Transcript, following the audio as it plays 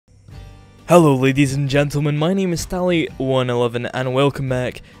Hello ladies and gentlemen, my name is Stalli111 and welcome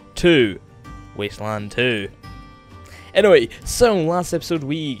back to Wasteland 2. Anyway, so last episode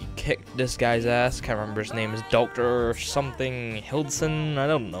we kicked this guy's ass. Can't remember, his name is Dr. something Hildson, I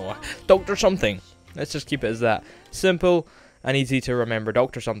don't know. Dr. something. Let's just keep it as that. Simple and easy to remember.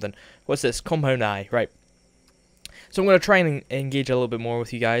 Dr. something. What's this? Compound Eye, right. So I'm going to try and engage a little bit more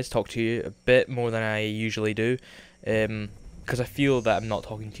with you guys, talk to you a bit more than I usually do. Because I feel that I'm not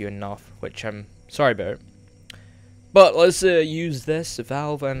talking to you enough, which I'm sorry about. But let's use this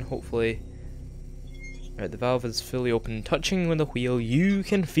valve and hopefully... Right, the valve is fully open. Touching with the wheel, you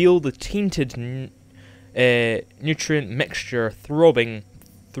can feel the tainted nutrient mixture throbbing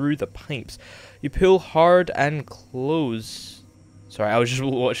through the pipes. You pull hard and close. Sorry, I was just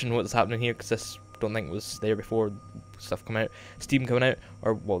watching what's happening here because this don't think was there before. Stuff coming out, steam coming out,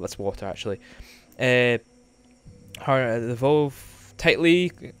 or well, that's water actually. The valve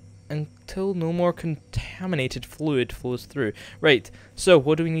tightly until no more contaminated fluid flows through. Right, so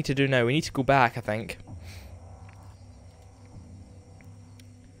what do we need to do now? We need to go back, I think.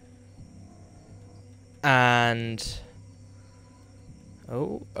 And...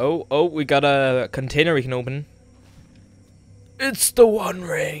 Oh, we got a container we can open. It's the One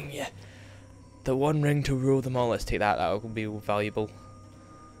Ring! The One Ring to rule them all. Let's take that, that will be valuable.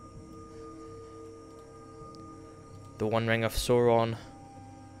 The One Ring of Sauron.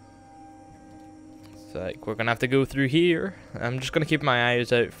 It's like we're gonna have to go through here. I'm just gonna keep my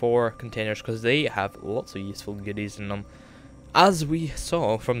eyes out for containers because they have lots of useful goodies in them, as we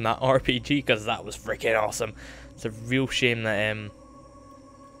saw from that RPG. Because that was freaking awesome. It's a real shame that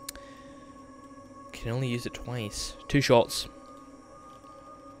can only use it twice. 2 shots.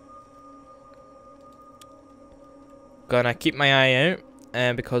 Gonna keep my eye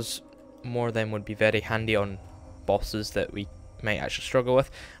out, because more of them would be very handy on bosses that we might actually struggle with.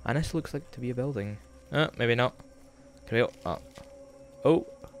 And this looks like to be a building. Maybe not. Can we? Oh.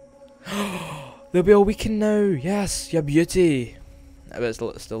 They'll be all weakened now. Yes, your beauty. But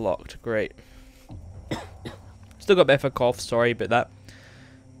it's still locked. Great. Still got a bit of a cough. Sorry about that.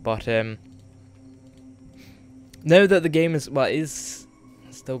 But now that the game is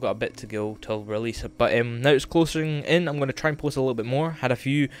still got a bit to go till release. But now it's closing in. I'm gonna try and post a little bit more. Had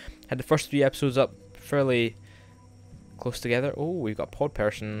the first 3 episodes up fairly close together. Oh, we've got pod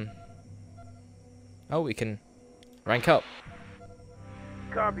person. Oh, we can rank up.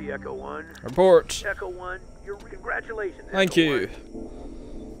 Copy, Echo 1. Report. Echo 1, your congratulations. Thank Echo you.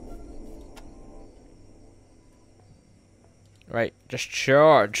 1. Right, just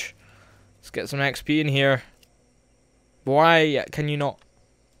charge. Let's get some XP in here. Why can you not?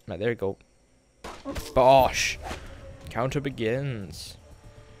 Right, there you go. Bosh. Counter begins.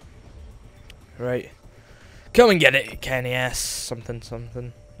 Right. Come and get it, candy ass. Something.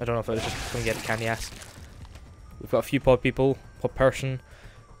 I don't know if it was just come and get it, candy ass. We've got a few pod people. Pod person.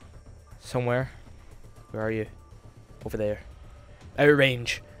 Somewhere. Where are you? Over there. Out of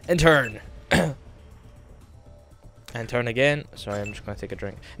range. And turn. And turn again. Sorry, I'm just going to take a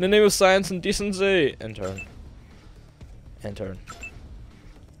drink. In the name of science and decency. And turn. And turn.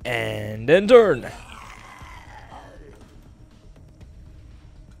 And then turn.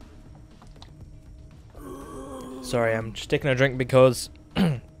 Sorry, I'm just taking a drink because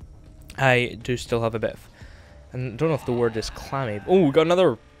I do still have a bit of... I don't know if the word is clammy. Oh, we got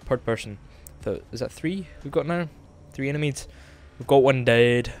another third person. Is that 3 we've got now? 3 enemies. We've got 1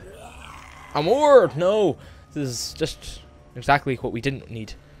 dead. And more! No! This is just exactly what we didn't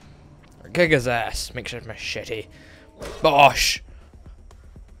need. Kick his ass. Make sure it's machete. Bosh!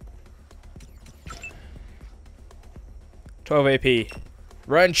 12 AP.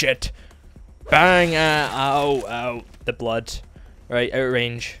 Wrench it! Bang! Ow! The blood. Right, out of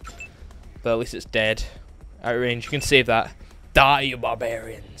range. But at least it's dead. Out of range. You can save that. Die, you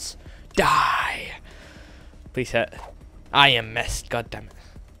barbarians! Die! Please hit. I am missed. God damn it.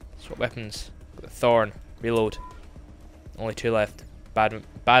 Swap weapons. Got the thorn. Reload. Only 2 left. Bad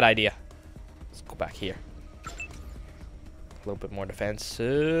idea. Let's go back here. A little bit more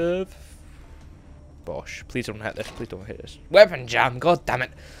defensive. Bosh. Please don't hit this. Please don't hit this. Weapon jam. God damn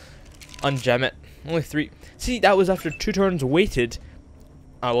it. Unjam it. Only 3. See, that was after 2 turns waited.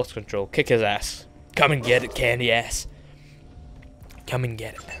 I lost control. Kick his ass. Come and get it, candy ass. Come and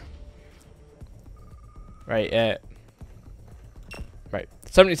get it. Right, right.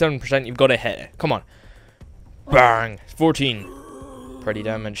 77%, you've got to hit it. Come on. Bang. 14. Pretty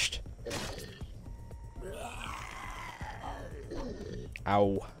damaged.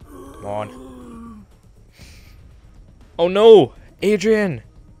 Ow. Come on. Oh no! Adrian!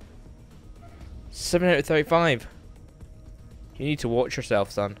 7 out of 35. You need to watch yourself,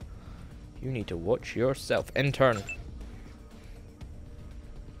 son. You need to watch yourself. Intern.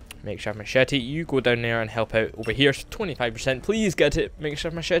 Makeshift machete. You go down there and help out over here. 25%. Please get it.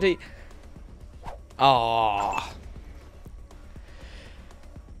 Makeshift machete. Ah.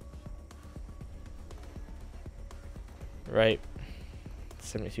 Right.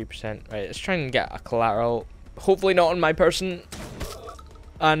 73%. Right. Let's try and get a collateral. Hopefully not on my person.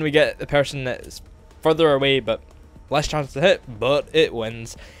 And we get the person that's further away, but less chance to hit. But it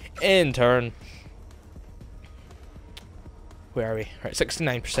wins. In turn. Where are we? Right,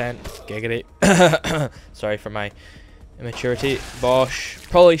 69%. Giggity. Sorry for my immaturity. Bosh.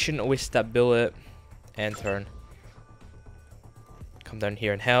 Probably shouldn't have wasted that bullet. End turn. Come down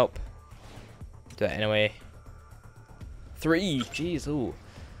here and help. Do that anyway. 3. Jeez, ooh.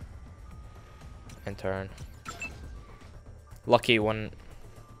 End turn. Lucky one.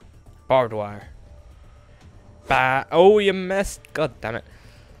 Barbed wire. Bah. Oh, you missed. God damn it.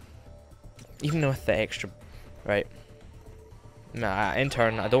 Even with the extra. Right. Nah,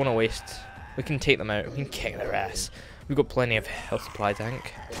 intern, I don't want to waste. We can take them out. We can kick their ass. We've got plenty of health supplies, I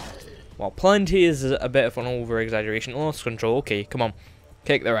think. Well, plenty is a bit of an over-exaggeration. Lost control. Okay, come on.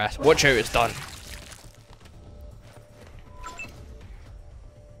 Kick their ass. Watch out, it's done.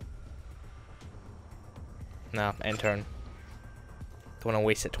 Nah, intern. Don't want to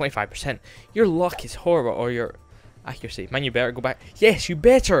waste it. 25%. Your luck is horrible, or your accuracy. Man, you better go back. Yes, you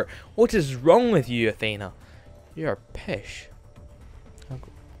better. What is wrong with you, Athena? You're a pish.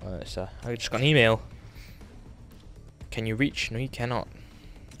 I just got an email. Can you reach? No, you cannot.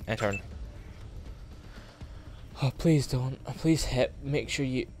 Intern. Oh, please don't. Please hit. Make sure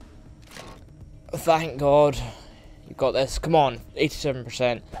you. Thank God. You got this. Come on.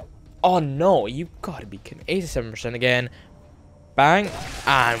 87%. Oh no, you've got to be kidding. 87% again. Bang.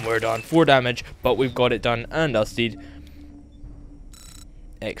 And we're done. 4 damage, but we've got it done and dusted.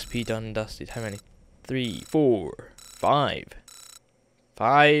 XP done and dusted. How many? 3, 4, 5.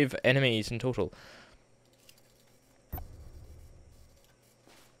 5 enemies in total.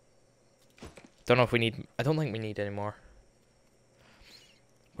 Don't know if we need. I don't think we need any more.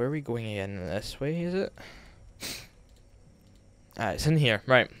 Where are we going again? This way, is it? Ah, it's in here,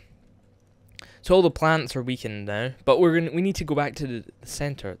 right? So all the plants are weakened now, but we need to go back to the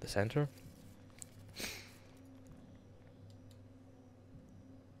center. The center.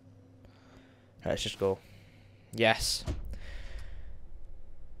 Right, let's just go. Yes.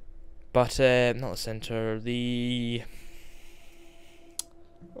 But not the center. The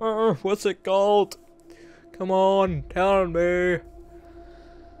what's it called? Come on, tell me.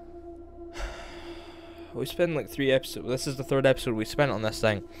 We spent like 3 episodes. This is the 3rd episode we spent on this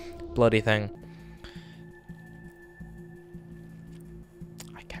thing. Bloody thing.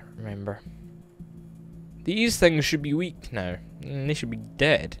 I can't remember. These things should be weak now. They should be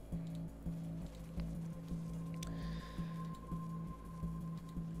dead.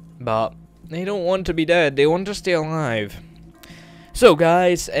 But they don't want to be dead. They want to stay alive. So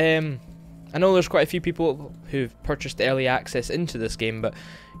guys, I know there's quite a few people who've purchased early access into this game, but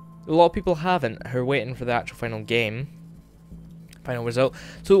a lot of people haven't, who are waiting for the actual final game, final result.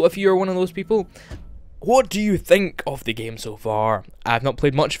 So if you're one of those people, what do you think of the game so far? I've not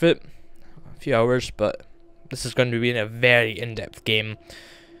played much of it, a few hours, but this is going to be a very in-depth game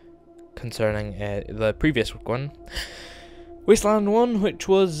concerning the previous one, Wasteland 1, which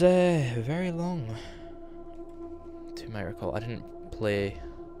was very long. To my recall, I didn't play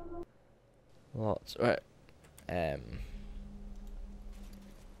lots. Right. Is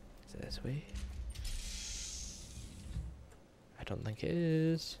it this way? I don't think it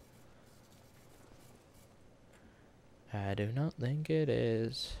is. I do not think it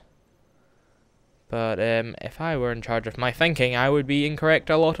is. But if I were in charge of my thinking, I would be incorrect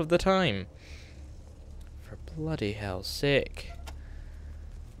a lot of the time. For bloody hell's sake.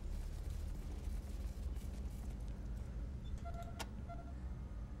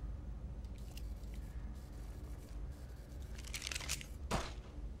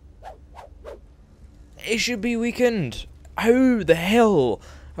 It should be weakened. How the hell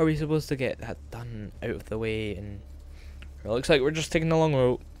are we supposed to get that done out of the way? And it looks like we're just taking the long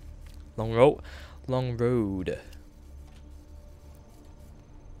road. Long road.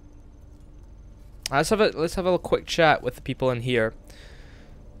 Let's have a quick chat with the people in here.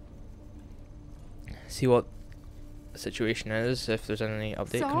 See what the situation is. If there's any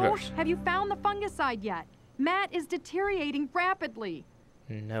update. So, have you found the fungicide yet? Matt is deteriorating rapidly.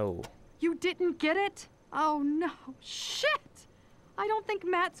 No. You didn't get it? Oh no. Shit! I don't think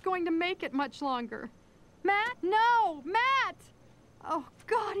Matt's going to make it much longer. Matt? No! Matt! Oh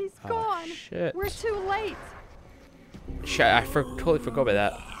God, he's gone. Shit. We're too late. Shit, I totally forgot about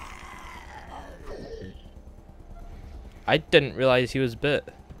that. I didn't realize he was bit.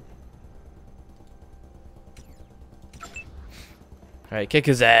 Alright, kick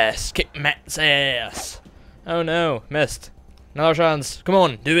his ass. Kick Matt's ass. Oh no, missed. Another chance. Come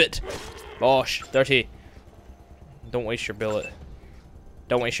on, do it. Bosh, 30. Don't waste your bullet.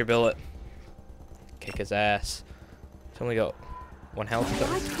 Don't waste your bullet. Kick his ass. It's only got 1 health.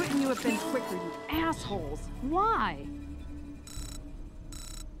 Why couldn't you have been quicker, you assholes? Why?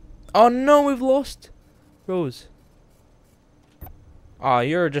 Oh no, we've lost Rose. Oh,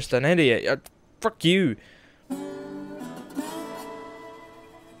 you're just an idiot. Fuck you.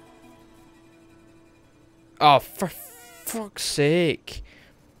 Oh, for fuck's sake.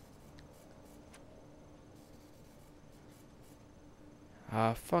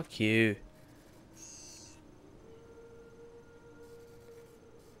 Ah, fuck you.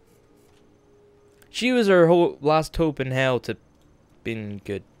 She was our last hope in hell to being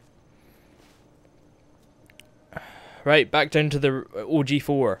good. Right, back down to the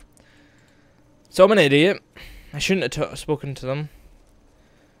OG4. So I'm an idiot. I shouldn't have spoken to them.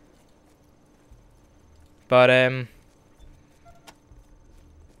 But,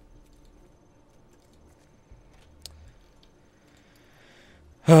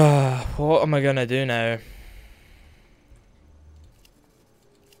 what am I gonna do now?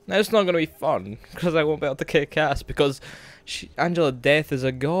 Now it's not gonna be fun, because I won't be able to kick ass, because Angela Death is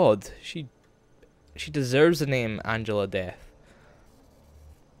a god. She deserves the name Angela Death.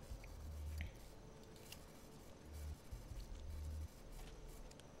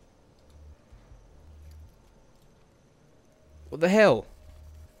 What the hell?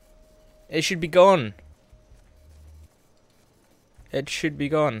 It should be gone. It should be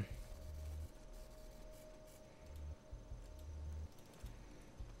gone.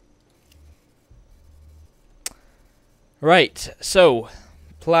 Right, so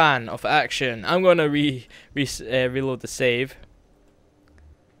plan of action. I'm gonna reload the save.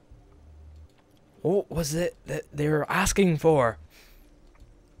 What was it that they were asking for?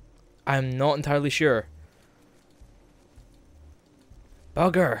 I'm not entirely sure.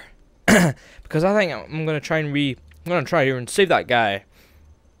 Bugger. Because I think I'm gonna try here and save that guy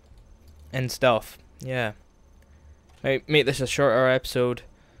and stuff. Yeah. Make this a shorter episode.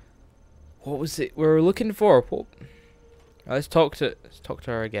 What was it we were looking for? What? Let's talk to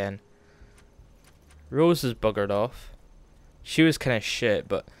her again. Rose is buggered off. She was kind of shit,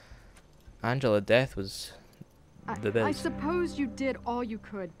 but Angela Death was the best. I suppose you did all you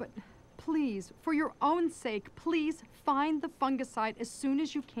could, but please, for your own sake, please find the fungicide as soon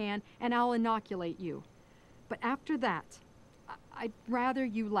as you can, and I'll inoculate you. But after that, I'd rather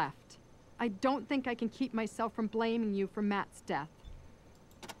you left. I don't think I can keep myself from blaming you for Matt's death.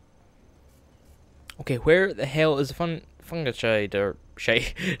 Okay, where the hell is the fungicide or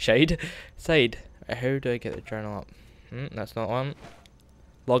side? How do I get the journal up? That's not one.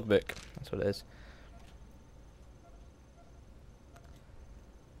 Logbook. That's what it is.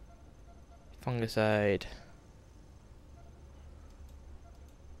 Fungicide.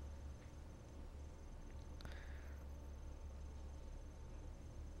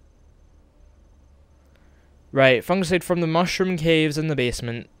 Right, fungicide from the mushroom caves in the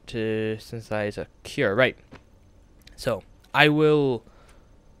basement to synthesize a cure. Right. So, I will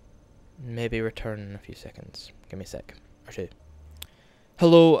maybe return in a few seconds. Give me a sec. Or two.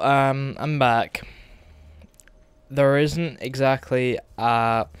 Hello, I'm back. There isn't exactly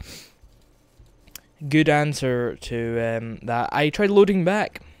a good answer to that. I tried loading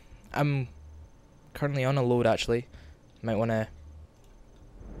back. I'm currently on a load, actually. Might want to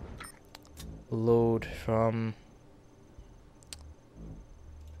load from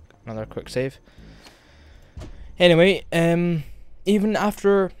another quick save. Anyway, even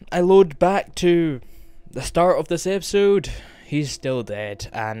after I load back to the start of this episode, he's still dead,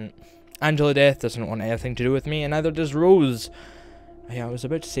 and Angela Death doesn't want anything to do with me, and neither does Rose. Yeah, I was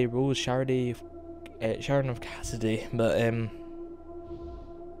about to say Rose Sharon of Cassidy, but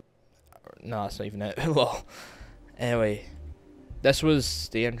no, that's not even it. Lol. Anyway, this was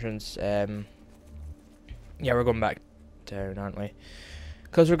the entrance. Yeah, we're going back down, aren't we?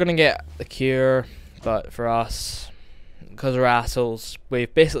 Because we're going to get the cure, but for us, because we're assholes,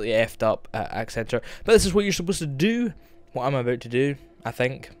 we've basically effed up at Accenture. But this is what you're supposed to do, what I'm about to do, I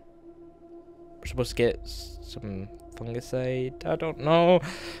think. We're supposed to get some fungicide, I don't know.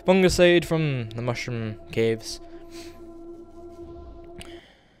 Fungicide from the mushroom caves.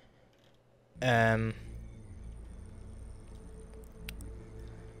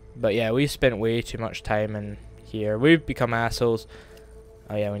 But yeah, we've spent way too much time in here. We've become assholes.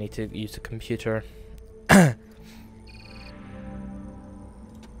 Oh yeah, we need to use the computer.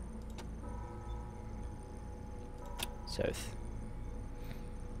 South.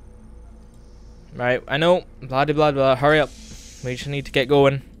 Right, I know. Blah de blah blah. Hurry up. We just need to get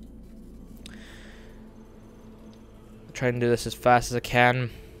going. Try and do this as fast as I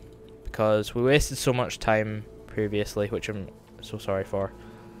can because we wasted so much time previously, which I'm so sorry for.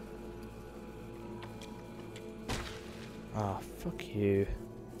 Ah, oh, fuck you.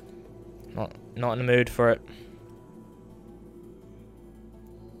 Not in the mood for it.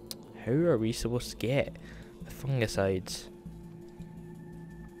 How are we supposed to get the fungicides?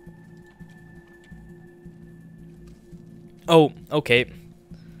 Oh, okay.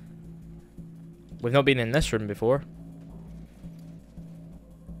 We've not been in this room before.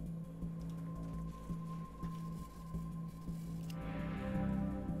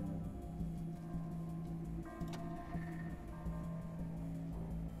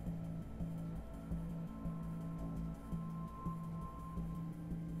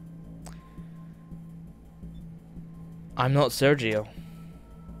 I'm not Sergio.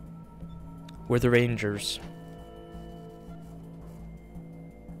 We're the Rangers.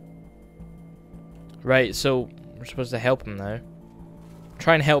 Right, so we're supposed to help him now.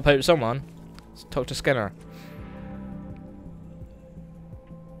 Try and help out someone. Let's talk to Skinner.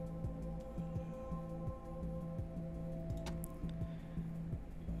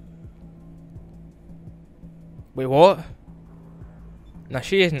 Wait, what? Nah,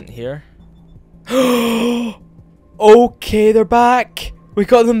 she isn't here. Okay, they're back. We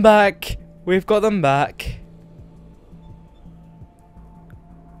got them back. We've got them back.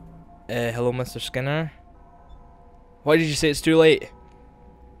 Hello, Mr. Skinner. Why did you say it's too late?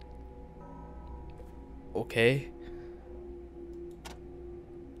 Okay.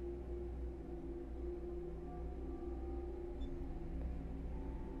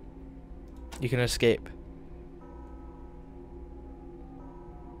 You can escape.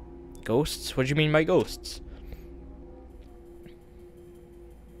 Ghosts? What do you mean by ghosts?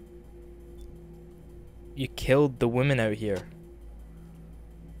 You killed the women out here.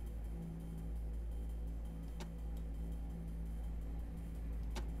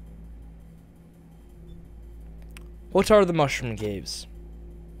 What are the mushroom caves?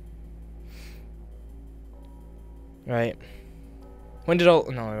 Right. When did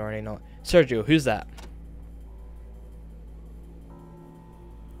all... No, I already know. Sergio, who's that?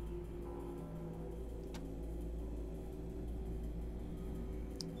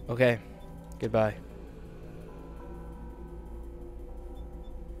 Okay. Goodbye.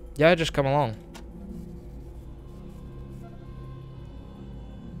 Yeah, just come along.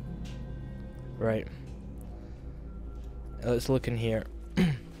 Right. Let's look in here.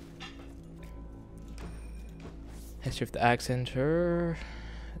 History of the Axe Center.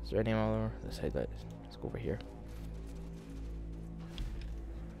 Is there any more? Let's say that. Let's go over here.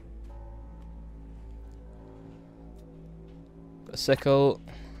 A sickle.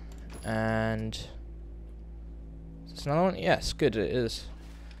 And... Is this another one? Yes, good, it is.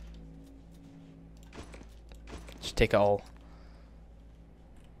 Just take it all.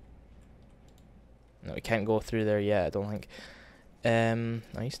 No, we can't go through there yet, I don't think.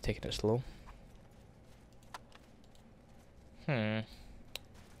 No, he's taking it slow. Well,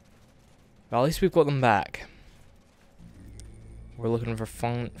 at least we've got them back. We're looking for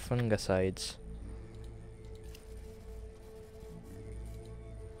fungicides.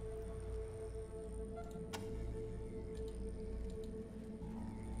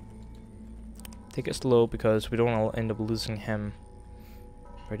 Take it slow because we don't want to end up losing him.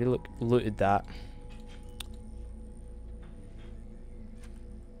 Already looted that.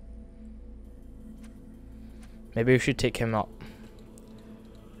 Maybe we should take him up.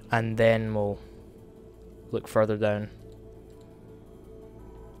 And then we'll look further down.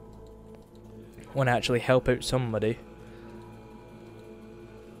 Want to actually help out somebody.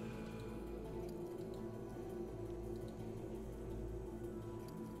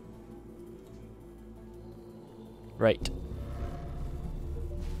 Right.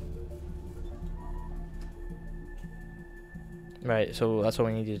 Right, so that's what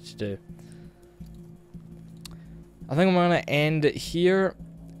we needed to do. I think I'm going to end it here.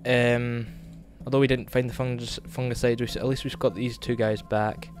 Although we didn't find the fungicides, at least we've got these two guys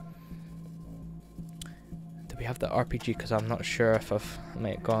back. Do we have the RPG? Because I'm not sure if I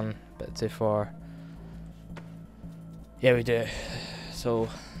might have gone a bit too far. Yeah, we do. So,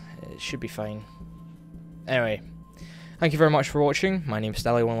 it should be fine. Anyway, thank you very much for watching. My name is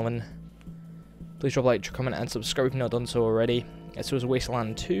Stalli111. Please drop a like, comment, and subscribe if you've not done so already. This was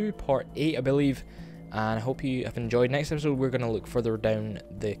Wasteland 2, Part 8, I believe. And I hope you have enjoyed. Next episode, we're going to look further down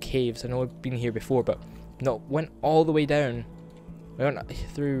the caves. I know I've been here before, but not went all the way down. We went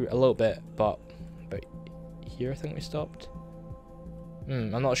through a little bit, but here I think we stopped. I'm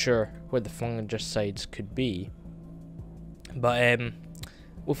not sure where the fungicides could be. But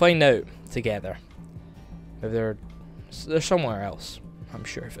we'll find out together. Maybe they're somewhere else. I'm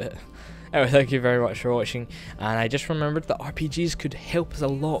sure of it. Anyway, thank you very much for watching. And I just remembered that RPGs could help us a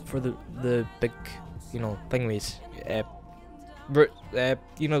lot for the big, you know, thingies.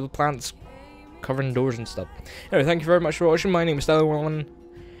 You know, the plants covering doors and stuff. Anyway, thank you very much for watching. My name is Stalli.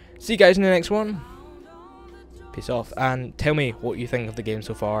 See you guys in the next one. Peace off. And tell me what you think of the game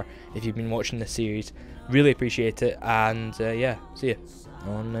so far if you've been watching this series. Really appreciate it. And yeah, see you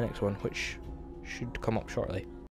on the next one, which should come up shortly.